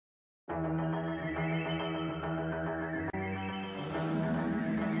Is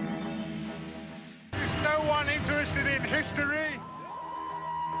no one interested in history?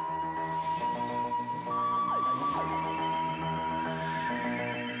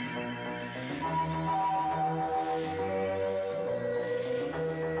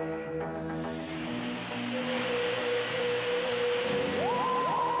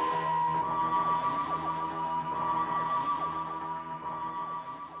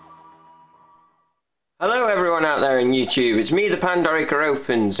 Hello everyone out there in YouTube, it's me the Pandorica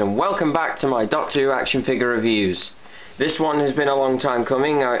Opens and welcome back to my Doctor Who action figure reviews. This one has been a long time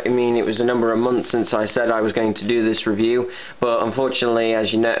coming. I mean, it was a number of months since I said I was going to do this review, but unfortunately,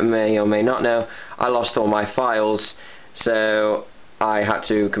 as you may or may not know, I lost all my files, so I had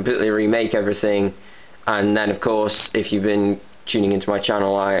to completely remake everything. And then of course, if you've been tuning into my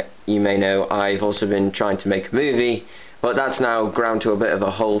channel, you may know I've also been trying to make a movie, but that's now ground to a bit of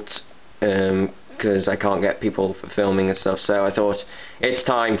a halt because I can't get people for filming and stuff, so I thought it's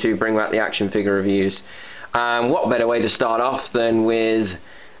time to bring back the action figure reviews. What better way to start off than with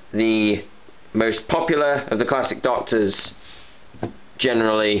the most popular of the classic Doctors.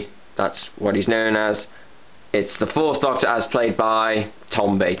 Generally, that's what he's known as. It's the fourth Doctor as played by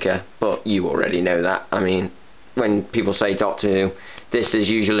Tom Baker, but you already know that. I mean, when people say Doctor Who, this is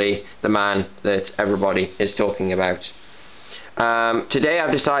usually the man that everybody is talking about. Today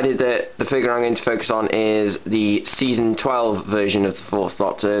I've decided that the figure I'm going to focus on is the season 12 version of the fourth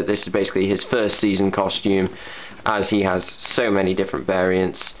Doctor. This is basically his first season costume, as he has so many different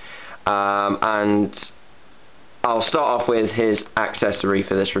variants. And I'll start off with his accessory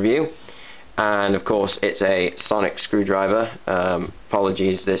for this review, and of course it's a sonic screwdriver.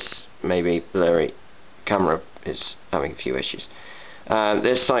 Apologies, this may be blurry, camera is having a few issues.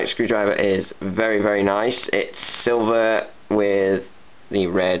 This sonic screwdriver is very, very nice. It's silver with the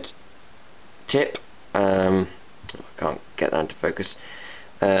red tip. I can't get that into focus.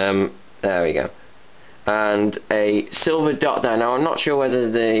 There we go. And a silver dot there. Now I'm not sure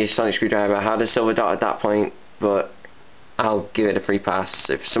whether the sonic screwdriver had a silver dot at that point, but I'll give it a free pass.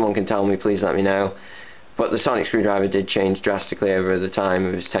 If someone can tell me, please let me know. But the sonic screwdriver did change drastically over the time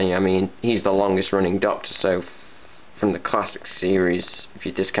of his tenure. I mean, he's the longest running Doctor, so from the classic series, if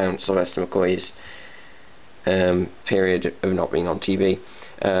you discount Sylvester McCoy's period of not being on TV.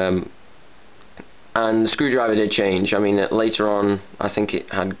 And the screwdriver did change. I mean, later on, I think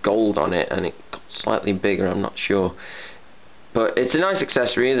it had gold on it, and it got slightly bigger, I'm not sure. But it's a nice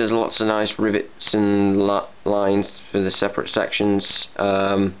accessory. There's lots of nice rivets and lines for the separate sections.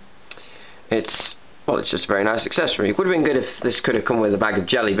 It's just a very nice accessory. It would have been good if this could have come with a bag of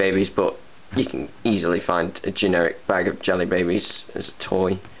Jelly Babies, but you can easily find a generic bag of Jelly Babies as a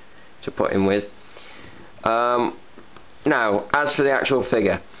toy to put in with. Now, as for the actual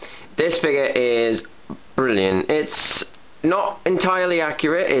figure, this figure is brilliant. It's not entirely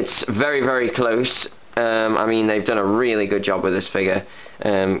accurate, it's very, very close. I mean, they've done a really good job with this figure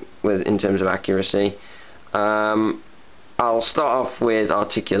in terms of accuracy. I'll start off with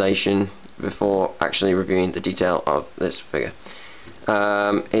articulation before actually reviewing the detail of this figure.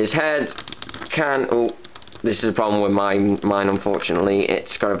 His head this is a problem with mine unfortunately.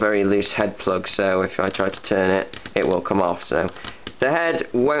 It's got a very loose head plug, so if I try to turn it, it will come off. So the head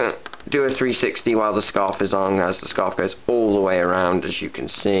won't do a 360 while the scarf is on, as the scarf goes all the way around, as you can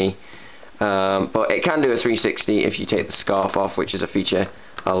see. But it can do a 360 if you take the scarf off, which is a feature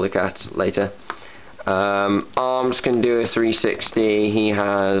I'll look at later. Arms can do a 360. He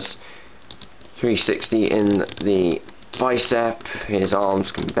has 360 in the bicep. His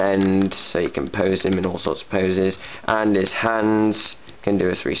arms can bend, so you can pose him in all sorts of poses, and his hands can do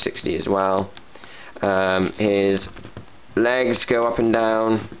a 360 as well. His legs go up and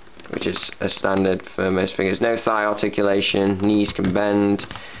down, which is a standard for most figures. No thigh articulation. Knees can bend.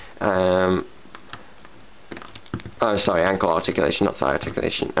 Oh, sorry, ankle articulation, not thigh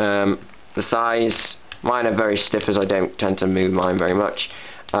articulation. The thighs, mine are very stiff, as I don't tend to move mine very much.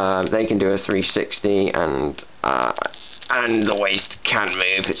 They can do a 360, and the waist can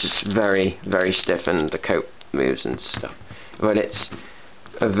move. It's just very, very stiff, and the coat moves and stuff. But it's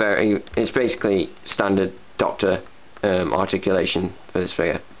basically standard Doctor articulation for this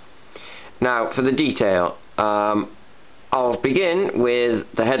figure. Now, for the detail, I'll begin with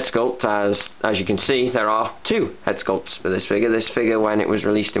the head sculpt. As you can see, there are two head sculpts for this figure. This figure, when it was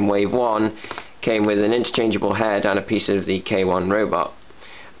released in Wave 1, came with an interchangeable head and a piece of the K1 robot.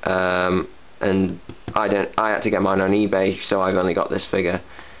 And I had to get mine on eBay, so I've only got this figure,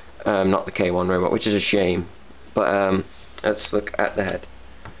 not the K1 robot, which is a shame. But let's look at the head.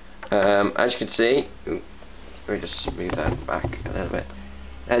 As you can see, let me just move that back a little bit.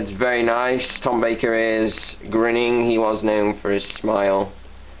 Head's very nice. Tom Baker is grinning. He was known for his smile.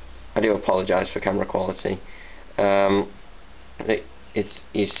 I do apologise for camera quality.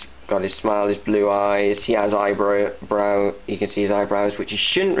 He's got his smile, his blue eyes. He has eyebrow. You can see his eyebrows, which he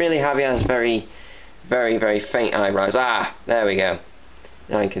shouldn't really have. He has very, very, very faint eyebrows. Ah, there we go.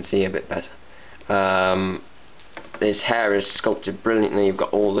 Now you can see a bit better. His hair is sculpted brilliantly. You've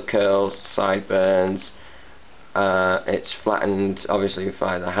got all the curls, sideburns. It's flattened, obviously,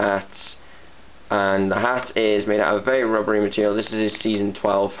 by the hat. And the hat is made out of very rubbery material. This is his season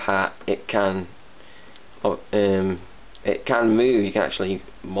 12 hat. It can move. You can actually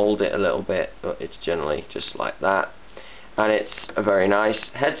mould it a little bit, but it's generally just like that. And it's a very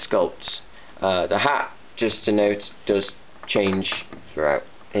nice head sculpt. The hat, just to note, does change throughout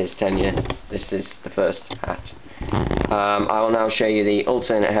his tenure. This is the first hat. I will now show you the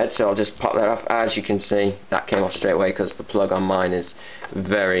alternate head, so I'll just pop that off. As you can see, that came off straight away because the plug on mine is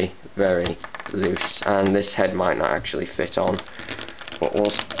very, very loose, and this head might not actually fit on, but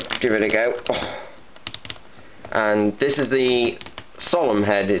we'll give it a go. Oh. And this is the solemn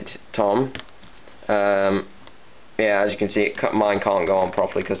headed Tom. Yeah, as you can see, mine can't go on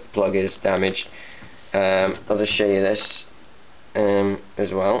properly because the plug is damaged. I'll just show you this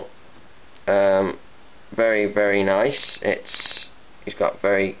as well. Very, very nice. He's got a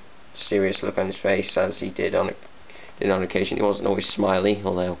very serious look on his face, as he did on occasion. He wasn't always smiley,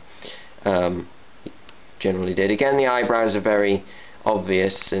 although he generally did. Again, the eyebrows are very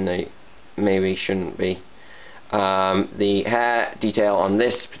obvious, and they maybe shouldn't be. The hair detail on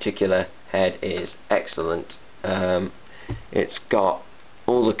this particular head is excellent. It's got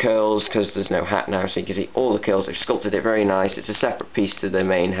all the curls, because there's no hat now, so you can see all the curls. They've sculpted it very nice. It's a separate piece to the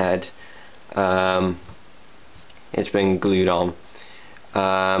main head. It's been glued on,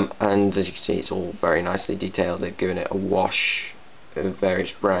 and as you can see, it's all very nicely detailed. They've given it a wash of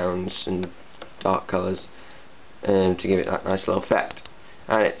various browns and dark colours to give it that nice little effect,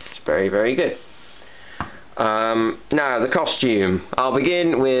 and it's very, very good. Now the costume. I'll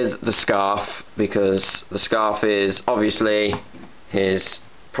begin with the scarf, because the scarf is obviously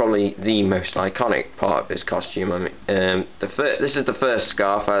probably the most iconic part of his costume. I mean, this is the first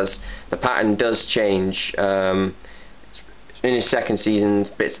scarf, as the pattern does change. In his second season,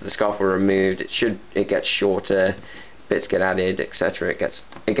 bits of the scarf were removed. It gets shorter, bits get added, etc.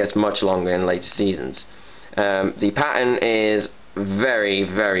 It gets much longer in later seasons. The pattern is very,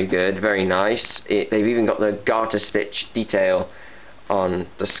 very good, very nice. They've even got the garter stitch detail on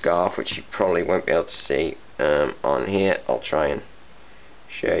the scarf, which you probably won't be able to see on here. I'll try and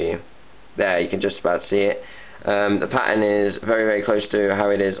show you. There, you can just about see it. The pattern is very, very close to how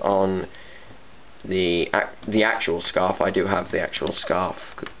it is on the actual scarf. I do have the actual scarf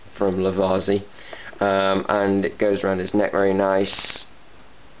from Lavazzi, and it goes around his neck very nice.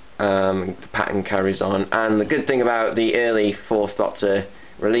 The pattern carries on, and the good thing about the early 4th Doctor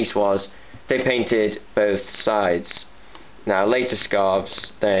release was they painted both sides. Now later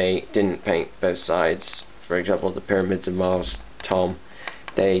scarves, they didn't paint both sides. For example, the Pyramids of Mars Tom,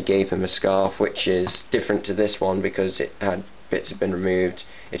 they gave him a scarf which is different to this one because it had bits had been removed.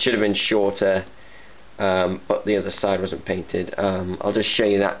 It should have been shorter, but the other side wasn't painted. I'll just show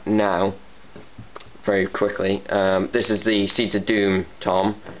you that now very quickly. This is the Seeds of Doom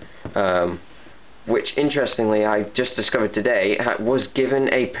Tom, which interestingly I just discovered today was given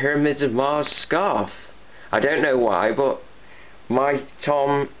a Pyramids of Mars scarf. I don't know why, but my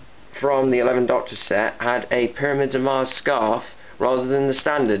Tom from the 11th Doctor set had a Pyramids of Mars scarf rather than the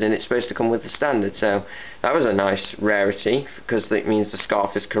standard, and it's supposed to come with the standard, so that was a nice rarity, because it means the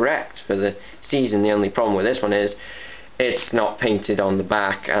scarf is correct for the season. The only problem with this one is it's not painted on the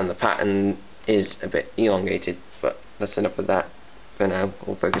back, and the pattern is a bit elongated, but that's enough of that for now.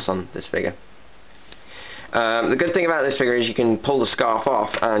 We'll focus on this figure. The good thing about this figure is you can pull the scarf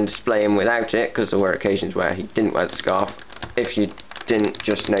off and display him without it, because there were occasions where he didn't wear the scarf. If you didn't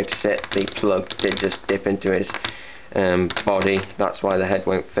just notice it, the plug did just dip into his body. That's why the head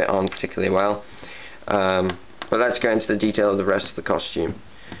won't fit on particularly well. But let's go into the detail of the rest of the costume.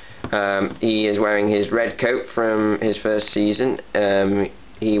 He is wearing his red coat from his first season.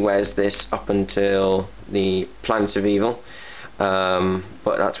 He wears this up until the Planet of Evil,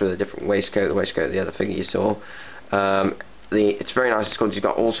 but that's with a different waistcoat, the waistcoat of the other figure you saw. It's very nice sculpted. He's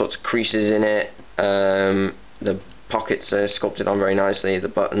got all sorts of creases in it. The pockets are sculpted on very nicely, the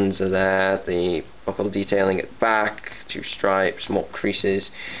buttons are there, the buckle detailing at the back, 2 stripes, more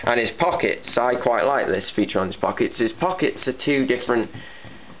creases, and his pockets, I quite like this feature on his pockets. His pockets are two different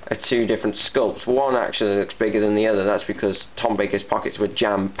sculpts. One actually looks bigger than the other. That's because Tom Baker's pockets were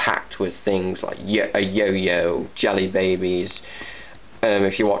jam-packed with things like a yo-yo, jelly babies,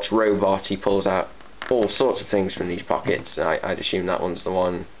 if you watch Robot, he pulls out all sorts of things from these pockets. I'd assume that one's the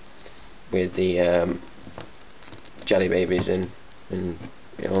one with the jelly babies and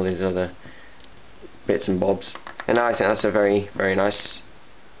all these other bits and bobs, and I think that's a very, very nice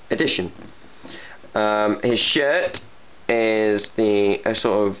addition. His shirt is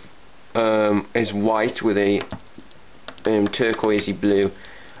is white with a turquoisey blue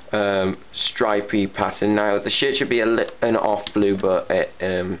stripy pattern. Now the shirt should be an off blue, but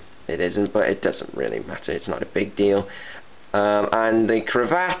it isn't, but it doesn't really matter, it's not a big deal. And the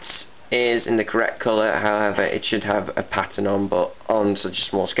cravat is in the correct colour, however it should have a pattern on, but on such a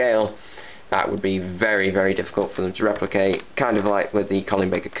small scale that would be very, very difficult for them to replicate, kind of like with the Colin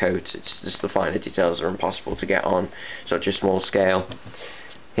Baker coat. It's just the finer details are impossible to get on such a small scale.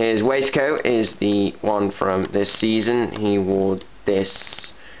 His waistcoat is the one from this season. He wore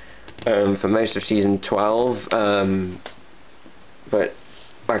this for most of season 12, but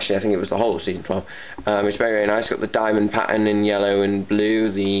actually I think it was the whole of season 12. It's very, very nice. Got the diamond pattern in yellow and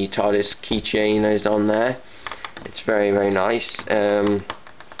blue. The TARDIS keychain is on there. It's very, very nice.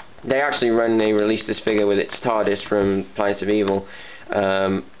 They actually, when they released this figure with its TARDIS from Planet of Evil,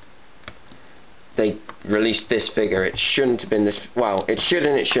 they released this figure. It shouldn't have been this. Well, it should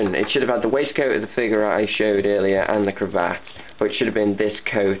and it shouldn't. It should have had the waistcoat of the figure I showed earlier and the cravat, but it should have been this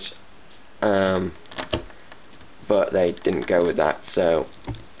coat. But they didn't go with that, so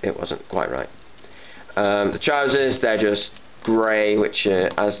it wasn't quite right. The trousers, they're just grey, which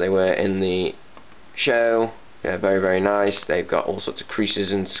as they were in the show. They're very, very nice. They've got all sorts of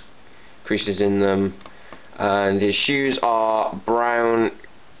creases in them, and his shoes are brown.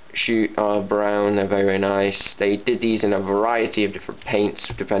 They're very, very nice. They did these in a variety of different paints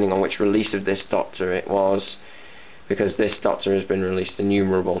depending on which release of this Doctor it was, because this Doctor has been released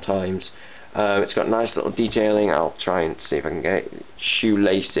innumerable times. It's got nice little detailing. I'll try and see if I can get it.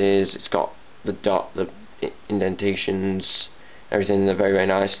 Shoelaces. It's got the indentations, everything. They're very, very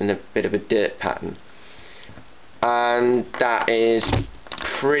nice, and a bit of a dirt pattern. And that is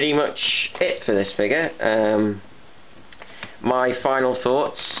pretty much it for this figure. My final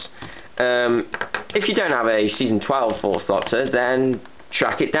thoughts: if you don't have a season 12 Fourth Doctor, then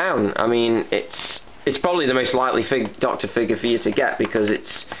track it down. I mean, it's probably the most likely Doctor figure for you to get, because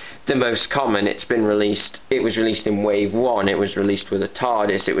it's the most common. It's been released. It was released in Wave 1. It was released with a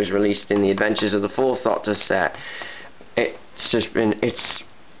TARDIS. It was released in the Adventures of the Fourth Doctor set. It's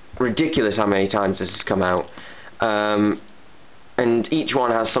ridiculous how many times this has come out. And each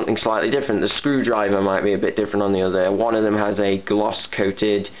one has something slightly different. The screwdriver might be a bit different on the other. One of them has a gloss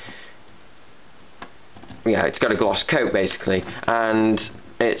coated, it's got a gloss coat basically, and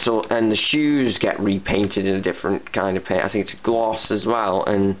the shoes get repainted in a different kind of paint. I think it's a gloss as well,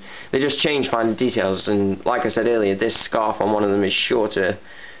 and they just change finer details. And like I said earlier, this scarf on one of them is shorter,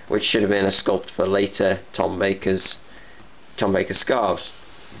 which should have been a sculpt for later Tom Baker scarves.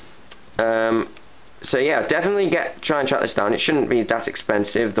 So yeah, definitely try and track this down. It shouldn't be that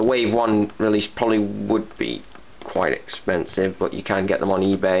expensive. The Wave 1 release probably would be quite expensive, but you can get them on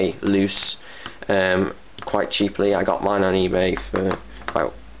eBay loose quite cheaply. I got mine on eBay for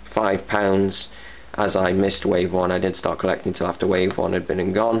about £5, as I missed Wave 1. I didn't start collecting until after Wave 1 had been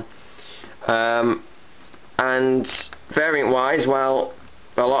and gone. And variant wise, well,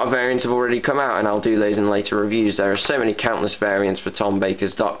 a lot of variants have already come out, and I'll do those in later reviews. There are so many countless variants for Tom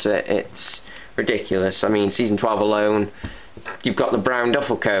Baker's Doctor, it's ridiculous. I mean, season 12 alone, you've got the brown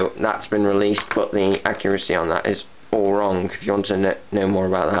duffel coat that's been released, but the accuracy on that is all wrong. If you want to know more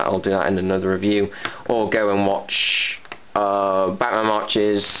about that, I'll do that in another review, or go and watch Batman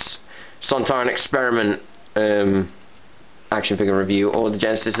March's Sontaran Experiment action figure review, or the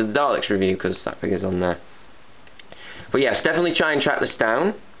Genesis of the Daleks review, because that figure's on there. But yes, definitely try and track this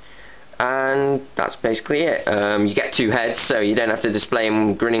down, and that's basically it. You get two heads, so you don't have to display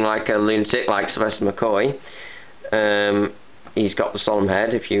him grinning like a lunatic like Sylvester McCoy. He's got the solemn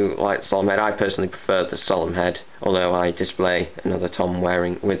head, if you like the solemn head. I personally prefer the solemn head, although I display another Tom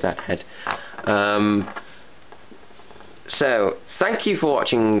wearing with that head. So, thank you for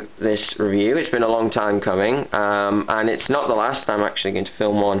watching this review. It's been a long time coming, and it's not the last. I'm actually going to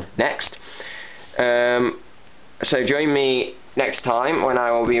film one next. So join me next time when I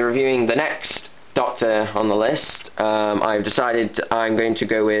will be reviewing the next Doctor on the list. I've decided I'm going to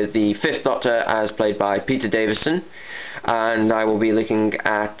go with the 5th Doctor as played by Peter Davison, and I will be looking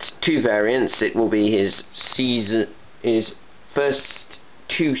at two variants. It will be his first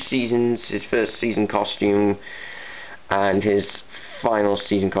two seasons, his first season costume, and his final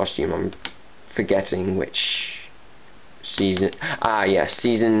season costume. I'm forgetting which season. Yes,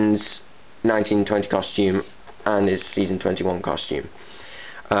 season's 1920 costume and his season 21 costume.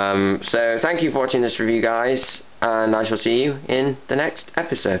 So thank you for watching this review, guys, and I shall see you in the next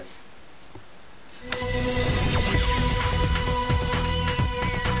episode.